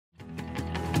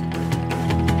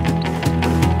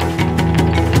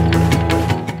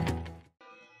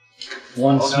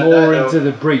Once more into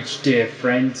the breach, dear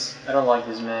friends. I don't like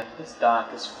this map. It's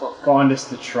dark as fuck. Find us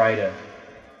the traitor.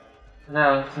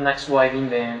 Now, the next waving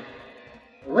man.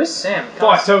 Where's Sam?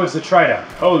 Fight towards the traitor.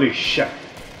 Holy shit.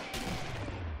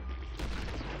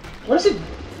 What does it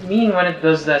mean when it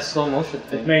does that slow motion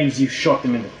thing? It means you shot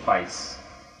them in the face.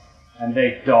 And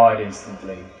they died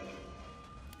instantly.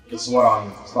 It's what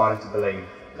I'm starting to believe.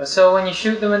 So when you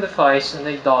shoot them in the face and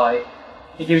they die,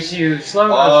 it gives you slow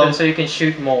motion so you can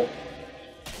shoot more.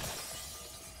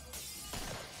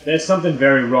 There's something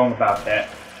very wrong about that.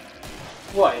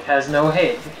 What? It has no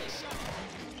head.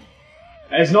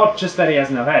 It's not just that he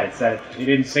has no head, it's that he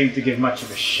didn't seem to give much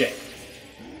of a shit.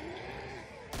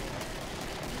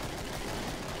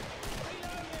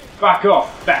 Fuck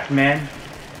off, Batman!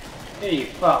 Hey, you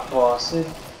fat bastard.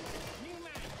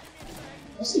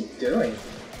 What's he doing?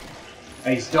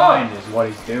 He's dying is what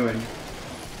he's doing.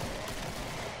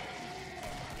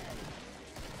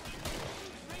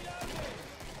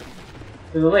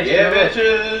 To the left, yeah,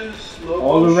 bitches!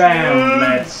 All around,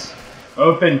 lads.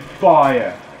 Open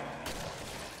fire.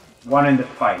 One in the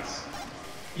face.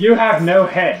 You have no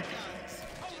head.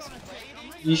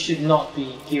 You should not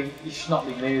be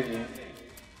moving.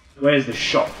 Where's the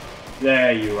shop?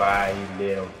 There you are, you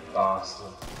little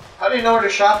bastard. How do you know where the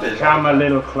shop is? Come a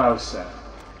little closer.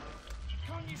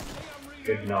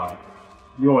 Good night.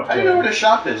 Your turn. How do you know where the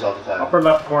shop is all the time? Upper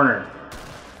left corner.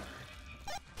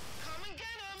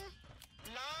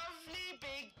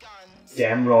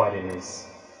 Damn right it is.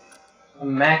 A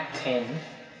Mac 10.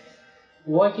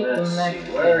 Why get the Mac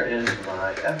 10? Where is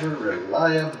my ever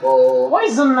reliable? Why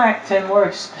is the Mac 10 more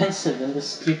expensive than the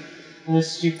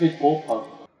stupid bullpup?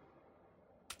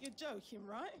 You're joking,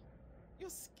 right? You're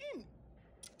skint.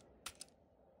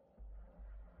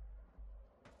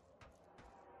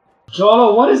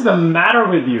 Jolo, what is the matter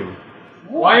with you?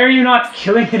 What? Why are you not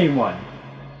killing anyone?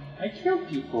 I kill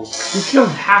people. You killed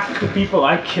half the people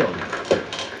I killed.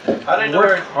 How do you know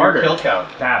your kill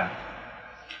count? Tab.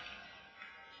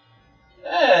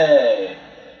 Hey!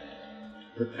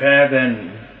 Prepare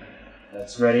then.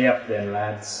 Let's ready up then,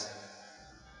 lads.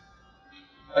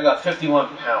 I got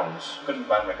 51 pounds. Couldn't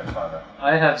buy my katana.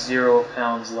 I have 0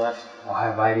 pounds left. I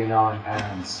have 89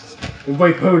 pounds. If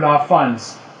we pool our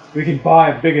funds, we can buy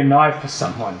a bigger knife for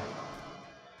someone.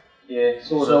 Yeah,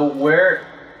 sort of. So where...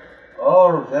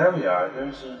 Oh, there we are.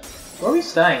 There's a... Where are we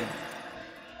staying?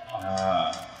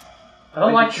 I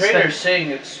don't like the trader's saying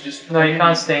it's just... No, you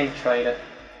can't stay in the trader.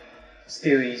 It's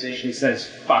too easy. She says,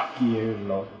 fuck you,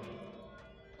 lot.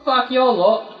 Fuck your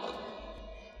lot.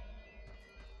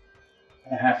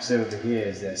 Perhaps over here,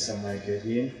 is there somewhere good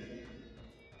here?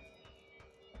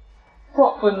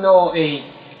 Proper naughty.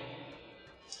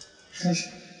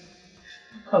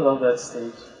 I love that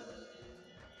stage.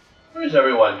 Where's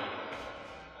everyone?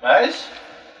 Guys?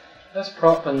 That's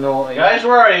proper naughty. Guys,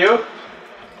 where are you?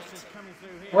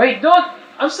 Wait, don't!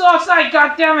 I'm still outside,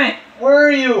 goddammit! Where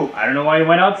are you? I don't know why you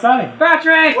went outside.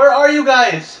 Patrick! Where are you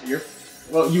guys?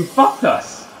 Well, you fucked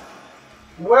us.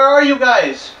 Where are you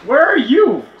guys? Where are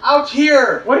you? Out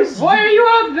here! What is... Why are you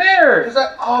out there?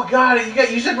 Oh god,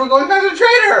 you said we're going back to the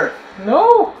trader!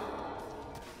 No!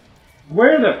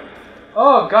 Where the...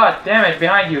 Oh god damn it,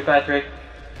 behind you, Patrick.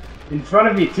 In front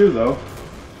of me too, though.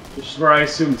 Which is where I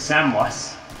assumed Sam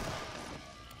was.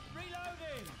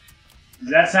 Is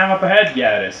that Sam up ahead?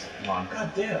 Yeah, it is. Come on.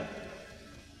 God damn.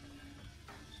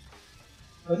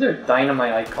 Was there a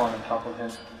dynamite icon on top of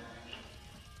him?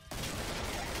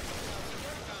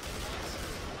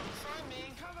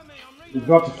 We've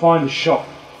got to find the shop.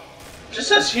 It just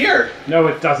says here. No,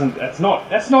 it doesn't. That's not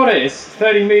it. It's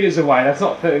 30 meters away. That's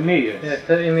not 30 meters. Yeah,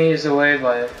 30 meters away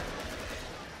by it.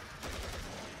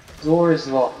 Door is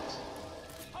locked.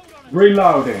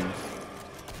 Reloading.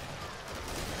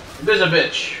 There's a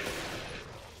bitch.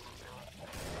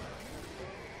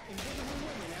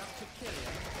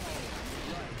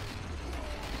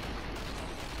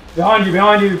 Behind you,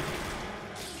 behind you.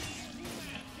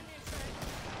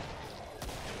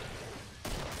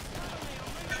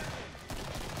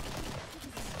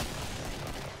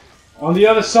 On the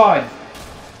other side.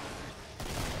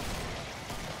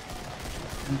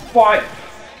 Fight.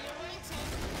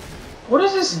 What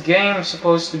is this game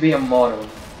supposed to be a model?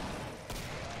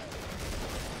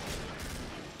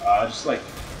 Just like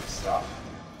stuff.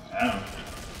 I don't know.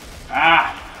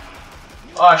 Ah!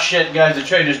 Oh shit, guys, the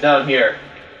trader's down here.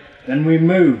 Then we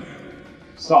move.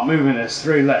 Stop moving, there's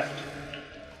 3 left.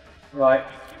 Right.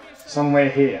 Somewhere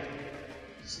here.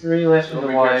 There's 3 left in the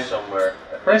Over here wide. somewhere.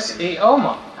 Press E. Oh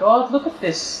my god, look at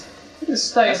this. Look at the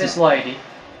state of this lady.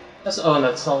 That's no,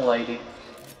 it's not a lady.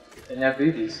 They have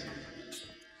boobies.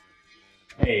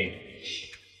 Hey.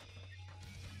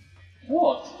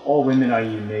 What? All women are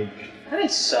unique. I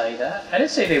didn't say that. I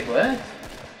didn't say they weren't.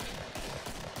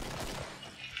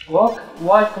 Look,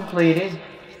 wife completed.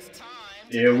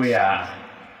 Here we are.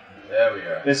 There we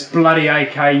are. This bloody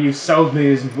AK you sold me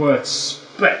isn't worth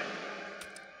spit.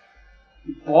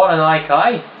 You bought an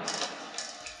AK?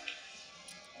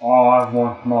 Oh, I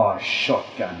want my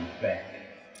shotgun back.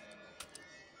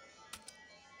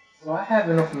 Do I have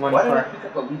enough money Why did I for pick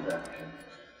up a lever action?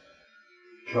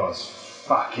 Cause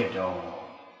fuck it all.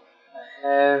 I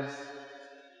have...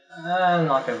 I'm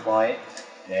not gonna buy it.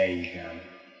 There you go.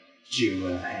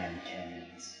 Dual hand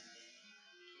cannons.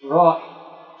 Right.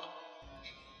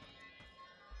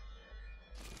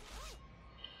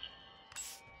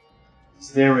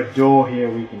 Is there a door here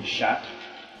we can shut?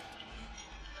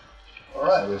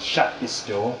 Alright. So we'll shut this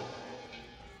door.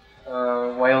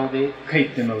 Whale did.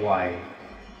 Keep them away.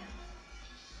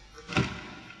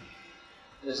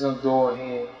 There's no door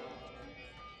here.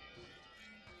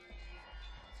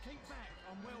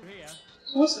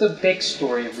 So what's the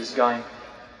backstory of this game?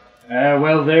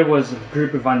 Well, there was a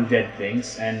group of undead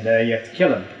things, and you have to kill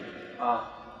them. Ah,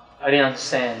 I didn't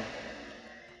understand.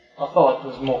 I thought it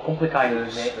was more complicated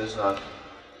than that. There's not.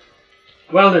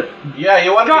 Well, the... Yeah,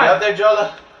 you want to be God. out there,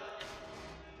 Jolo?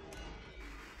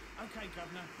 Okay,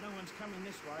 Governor, no one's coming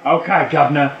this way. Okay,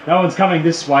 Governor, no one's coming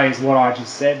this way is what I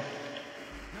just said.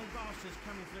 No bastards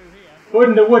coming through here.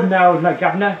 Wouldn't it, wouldn't it,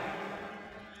 Governor?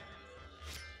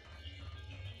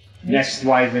 Next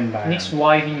wave inbound. Next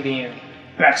waving there.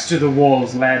 Backs to the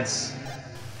walls, lads.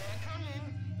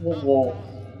 What wall?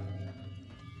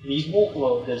 These wall?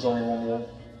 Well, there's only one wall.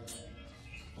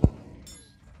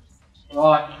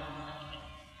 Right.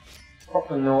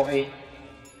 Proper naughty.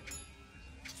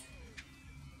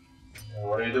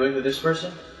 What are you doing to this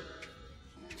person?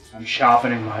 I'm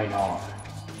sharpening my knife.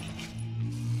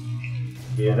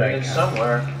 Here they It's come.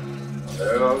 somewhere.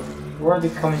 There we go. Where are they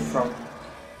coming from?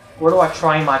 Where do I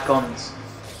try my guns?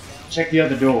 Check the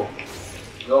other door.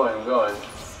 I'm going.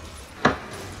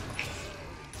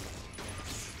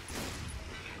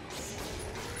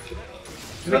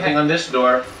 Nothing on this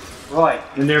door. Right.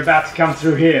 And they're about to come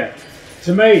through here.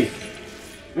 To me!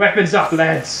 Weapons up,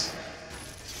 lads!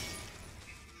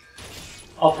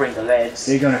 I'll bring the lads.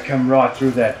 They're gonna come right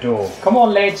through that door. Come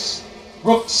on, lads.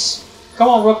 Rooks. Come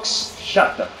on, Rooks.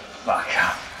 Shut the fuck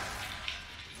up.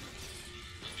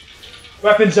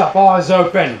 Weapons up, eyes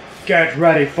open. Get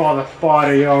ready for the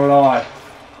fight of your life.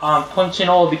 I'm punching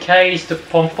all the keys to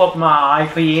pump up my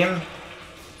IPM.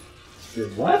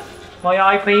 What?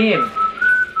 My IPM.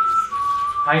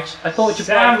 I thought you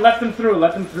Sam, played. let them through,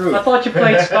 let them through. I thought you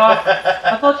played Star.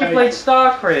 I thought you played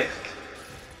StarCraft.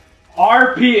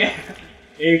 RPM.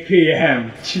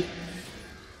 APM.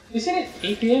 Isn't it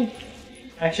APM?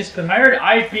 I just I heard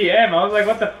IPM. I was like,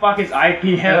 what the fuck is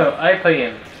IPM? No,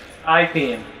 IPM.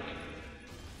 IPM.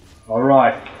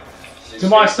 Alright. To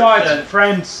my side,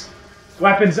 friends.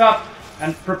 Weapons up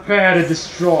and prepare to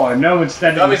destroy. No one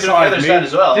standing Coming through the beside other me. side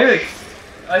as well. Dude,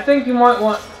 I think you might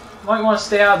want to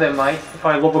stay out there, mate. If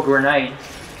I lob a grenade.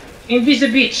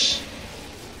 Invisibitch.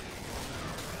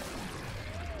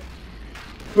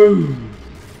 Boom.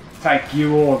 Take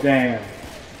you all down.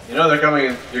 You know they're coming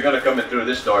in, you're gonna come in through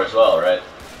this door as well, right?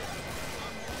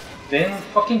 Then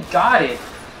fucking got it.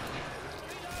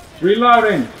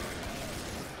 Reloading.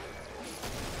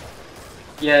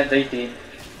 Yeah, they did.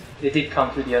 They did come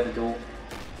through the other door.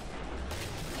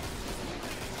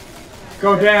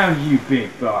 Go down, you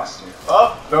big bastard.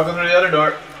 Oh, broken through the other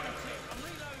door.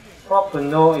 Proper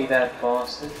naughty, that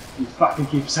bastard. You fucking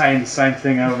keep saying the same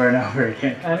thing over and over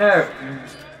again. I know.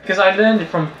 Because I learned it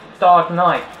from Dark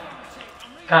Knight.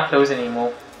 Can't close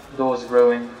anymore. Door's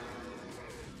ruined.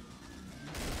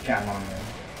 Come on, man.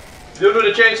 Dude with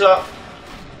a chainsaw.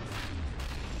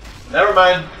 Never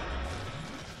mind.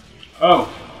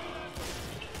 Oh.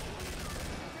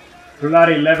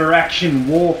 Bloody lever action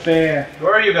warfare.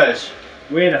 Where are you guys?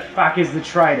 Where the fuck is the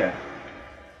traitor?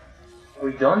 Are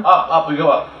we done? Up, we go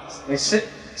up. It's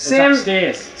Sam,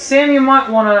 upstairs. Sam, you might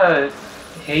want to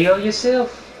heal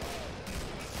yourself.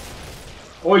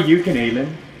 Or you can heal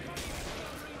him.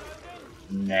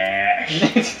 Nah.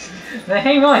 Now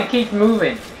hang on, keep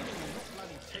moving.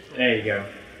 There you go.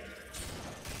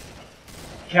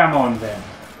 Come on then.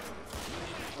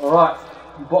 Alright,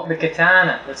 we bought the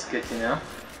katana. That's good to know.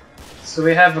 So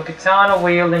we have a katana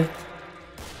wielding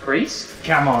priest?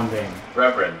 Come on then.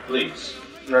 Reverend, please.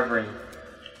 Reverend.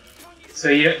 So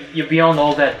you're beyond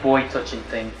all that boy touching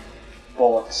thing.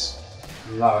 Bollocks.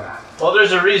 Load up. Well,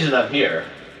 there's a reason I'm here.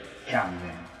 Come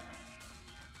then.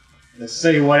 Let's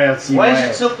see what else you Why have.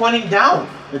 is it still pointing down?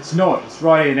 It's not. It's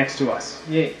right here next to us.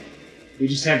 Yeah. We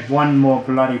just have one more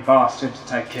bloody bastard to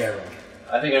take care of.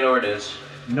 I think I know where it is.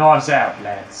 Knives out,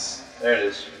 lads. There it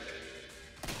is.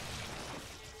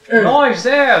 Knives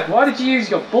out! Why did you use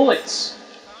your bullets?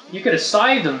 You could have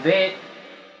saved them there.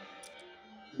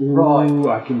 Right. Ooh,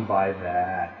 I can buy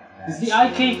that. Is the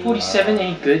AK-47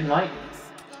 any good, mate?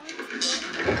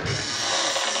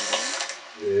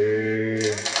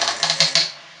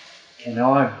 Can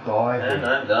I buy And this?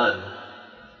 I'm done.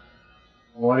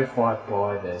 What if I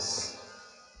buy this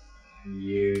and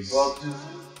use? Well, Don't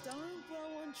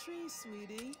grow on trees,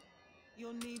 sweetie.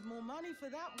 You'll need more money for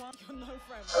that one. You're no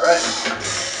friend. alright.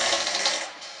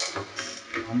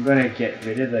 I'm gonna get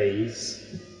rid of these.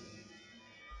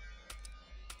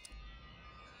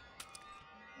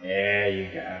 There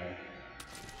you go.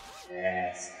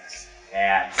 Yes,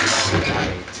 that's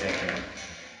bloody ticket.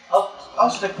 I'll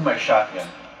stick to my shotgun.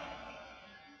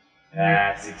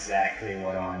 That's exactly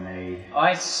what I need.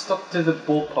 I stuck to the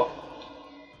bullpup.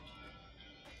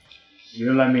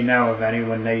 You let me know if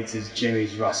anyone needs his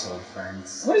Jimmy's Russell,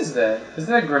 friends. What is that? Is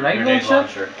that a grenade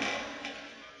launcher?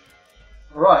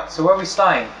 Right, so where are we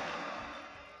staying?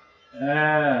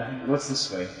 What's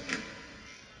this way?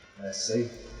 Let's see.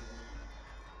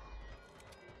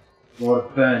 A lot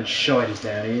of burned shite is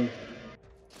down here.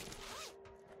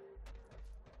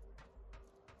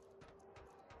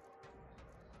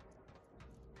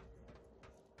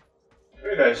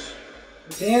 Hey guys.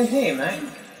 Down here, mate.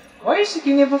 Why is it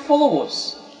you never follow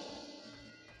us?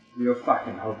 You're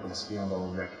fucking hopeless beyond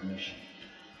all recognition.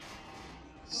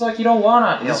 It's like you don't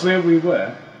want Is to. this where we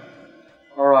were?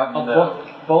 Alright, I'll No.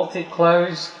 bolt it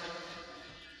closed.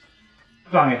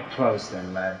 Bung it closed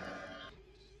then, lad.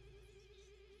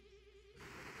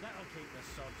 That'll keep the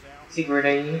sods out.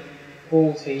 Integrity,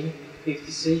 40,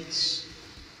 56.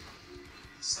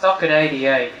 Stuck at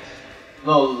 88.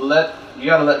 No, you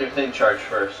gotta let your thing charge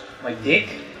first. My dick?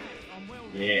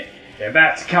 Yeah, they're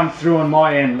about to come through on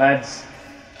my end, lads.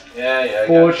 Yeah, I gotcha.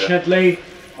 Fortunately,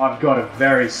 I've got a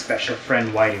very special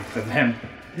friend waiting for them.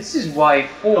 This is wave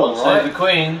 4, Don't save right? the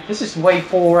queen. This is wave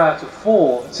 4 out of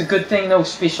 4. It's a good thing no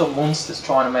special monsters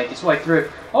trying to make its way through.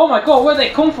 Oh my god, where'd they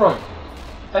come from?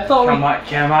 I thought Come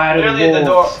out of Clearly the the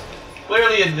door. walls.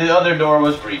 Clearly the other door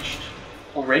was breached.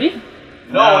 Already?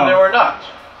 No, they were not.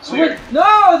 So Weird.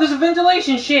 no, there's a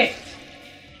ventilation shift!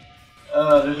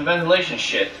 There's a ventilation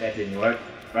shit. That didn't work.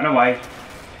 Run away.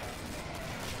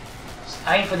 Just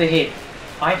aim for the head.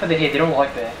 Aim for the head, they don't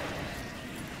like that.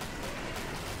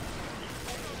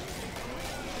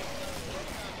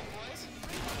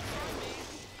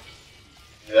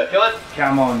 Did that kill it?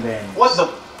 Come on then. What the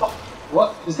fuck?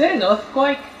 What? Is that an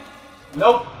earthquake?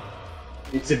 Nope.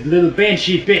 It's a little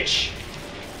banshee bitch.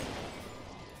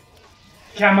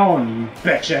 Come on, you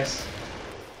bitches.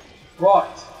 Right.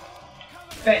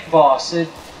 Fat bastard.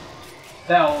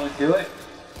 That'll do it.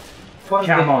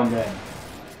 Come on then.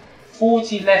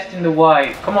 40 left in the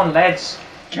wave. Come on, lads.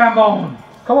 Come on.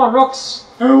 Come on, Rocks.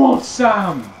 Who wants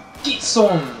some? Get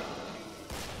some.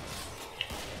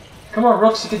 Come on,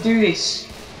 Rocks, you can do this.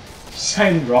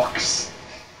 Same rocks.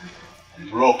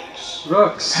 Rocks.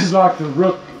 Rocks. It's like the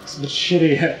rooks, but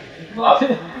shittier. Up.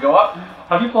 Go up.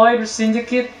 Have you played with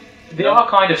Syndicate? They No. are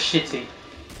kind of shitty.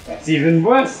 That's even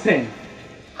worse then.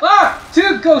 Ah!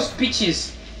 2 ghost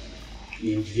bitches!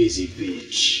 Invisi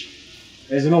bitch.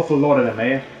 There's an awful lot of them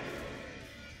here.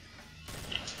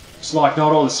 It's like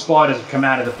not all the spiders have come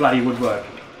out of the bloody woodwork.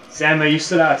 Sam, are you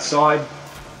still outside?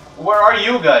 Where are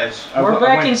you guys? We're I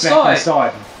back went inside.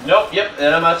 inside. Nope. Yep.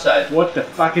 And I'm outside. What the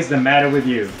fuck is the matter with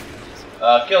you?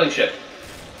 Killing shit.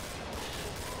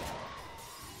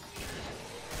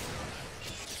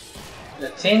 The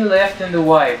 10 left in the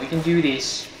wave. We can do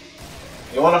this.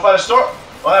 You want to fight a sword?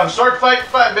 Want to have a sword fight?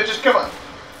 Fight, bitches. Come on.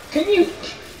 Can you?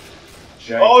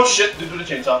 Oh shit! Do the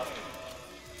chainsaw.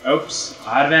 Oops,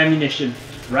 out of ammunition.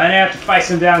 Ran out to face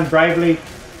him down bravely.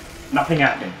 Nothing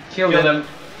happened. Kill Kill them. them.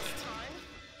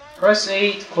 Press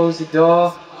E to close the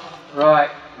door. Right.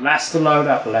 Last to load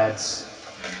up, lads.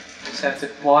 Just have to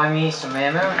buy me some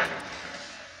ammo.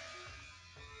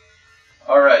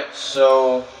 Alright,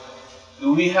 so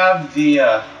do we have the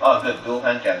oh good, dual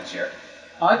hand cannons here.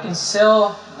 I can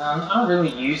sell. I don't really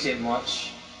use it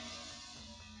much.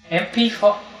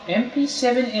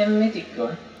 MP7 analytic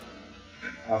gun.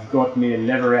 I've got me a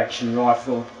lever action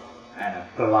rifle and a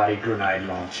bloody grenade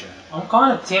launcher. I'm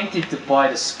kind of tempted to buy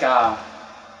the Scar,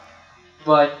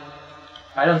 but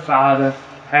I don't. Father,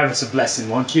 have us a blessing,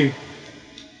 won't you?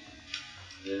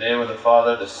 In the name of the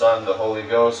Father, the Son, the Holy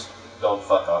Ghost, don't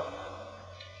fuck up.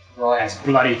 Right. As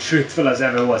bloody truthful as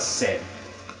ever was said.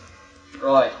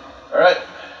 Right. Alright,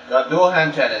 got dual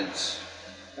hand cannons.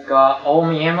 I got all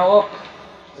my ammo up.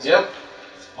 Yep.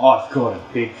 I've got a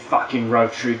big fucking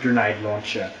rotary grenade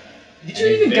launcher. Did you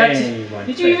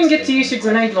even get to use your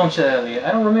grenade launcher earlier?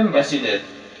 I don't remember. Yes, you did.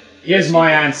 Here's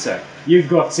my answer. You've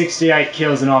got 68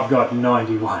 kills and I've got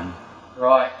 91.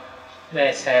 Right.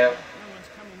 That's how. No one's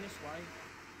coming this way.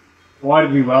 Why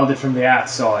did we weld it from the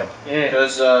outside? Yeah.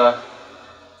 Because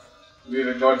we've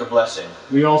ignored the blessing.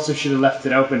 We also should have left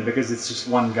it open because it's just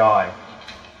one guy.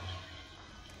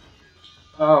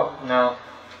 Oh, no.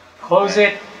 Close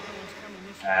it.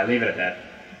 Leave it at that.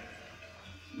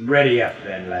 Ready up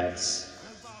then, lads.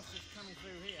 No bastards coming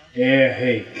through here.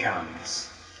 Here he comes.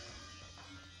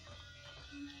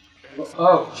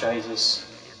 Oh, Jesus.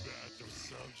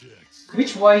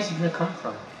 Which way is he gonna come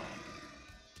from?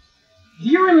 Do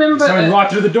you remember? He's coming right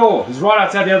through the door. He's right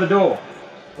outside the other door.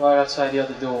 Right outside the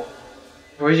other door.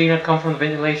 Where is he gonna come from? The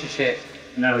ventilation shaft?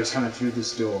 No, he's coming through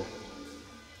this door.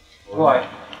 Why?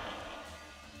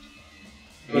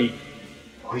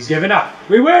 He's giving up.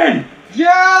 We win!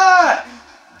 Yeah!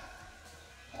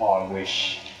 I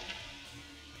wish.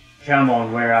 Come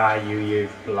on, where are you, you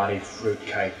bloody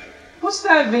fruitcake? What's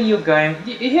that video game?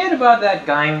 You heard about that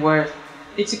game where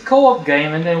it's a co-op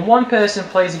game and then one person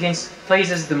plays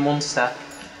as the monster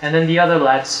and then the other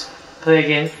lads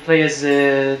play as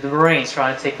the Marines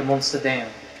trying to take the monster down.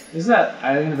 Is that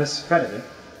Alien vs Predator?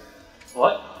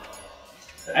 What?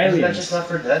 Aliens. Isn't that just Left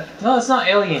 4 Dead? No, it's not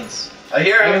Aliens. I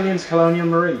hear him. Aliens Colonial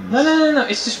Marines. No,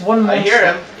 it's just one monster. I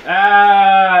hear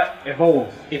him.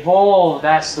 Evolve. Evolve,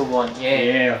 that's the one, yeah.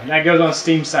 Yeah, that goes on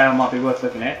Steam sale, might be worth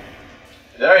looking at.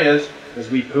 There he is.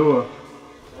 Because we poor.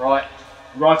 Right.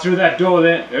 Right through that door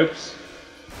there. Oops.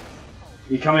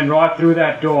 You're coming right through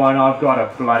that door and I've got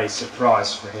a bloody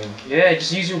surprise for him. Yeah,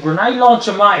 just use your grenade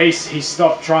launcher, mate. He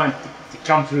stopped trying to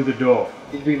come through the door.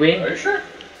 Did we win? Are you sure?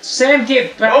 Sam,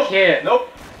 get back Nope. here. Nope.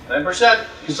 9%.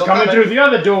 He's coming through the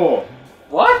other door.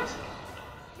 What?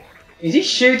 Is he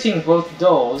shooting both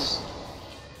doors?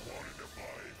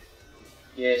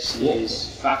 Yes, he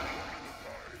is. Fuck.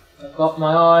 I've got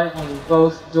my eye on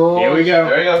both doors. Here we go.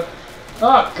 There you go.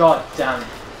 Oh, god damn.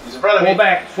 He's in front of Fall me.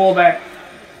 back, fall back.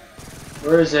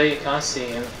 Where is he? You can't see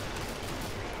him.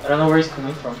 I don't know where he's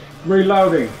coming from.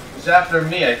 Reloading. He's after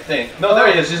me, I think. No,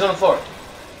 there he is. He's on the floor.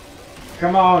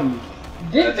 Come on.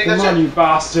 I Did, think Come that's on, it. you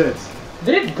bastard.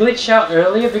 did it glitch out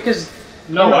earlier? Because...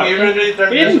 No, you really it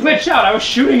didn't glitch out. I was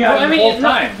shooting at Well, him the whole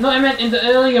time. no, I meant in the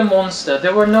earlier monster,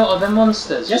 there were no other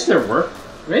monsters. Yes, there were.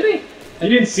 Really? You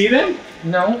didn't see them?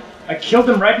 No. I killed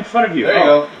them right in front of you. There you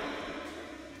go.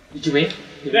 Did you win?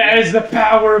 That is the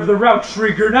power of the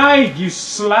route-free grenade, you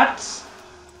sluts!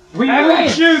 We How win!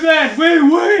 about you then? We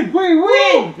win! We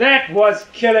win! That was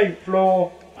killing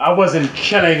floor. I wasn't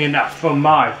killing enough for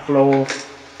my floor.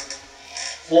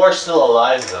 Floor's still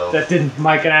alive, though. That didn't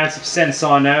make an ounce of sense,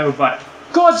 I know, but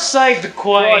God save the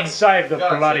Queen! God save the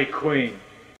God bloody save- Queen.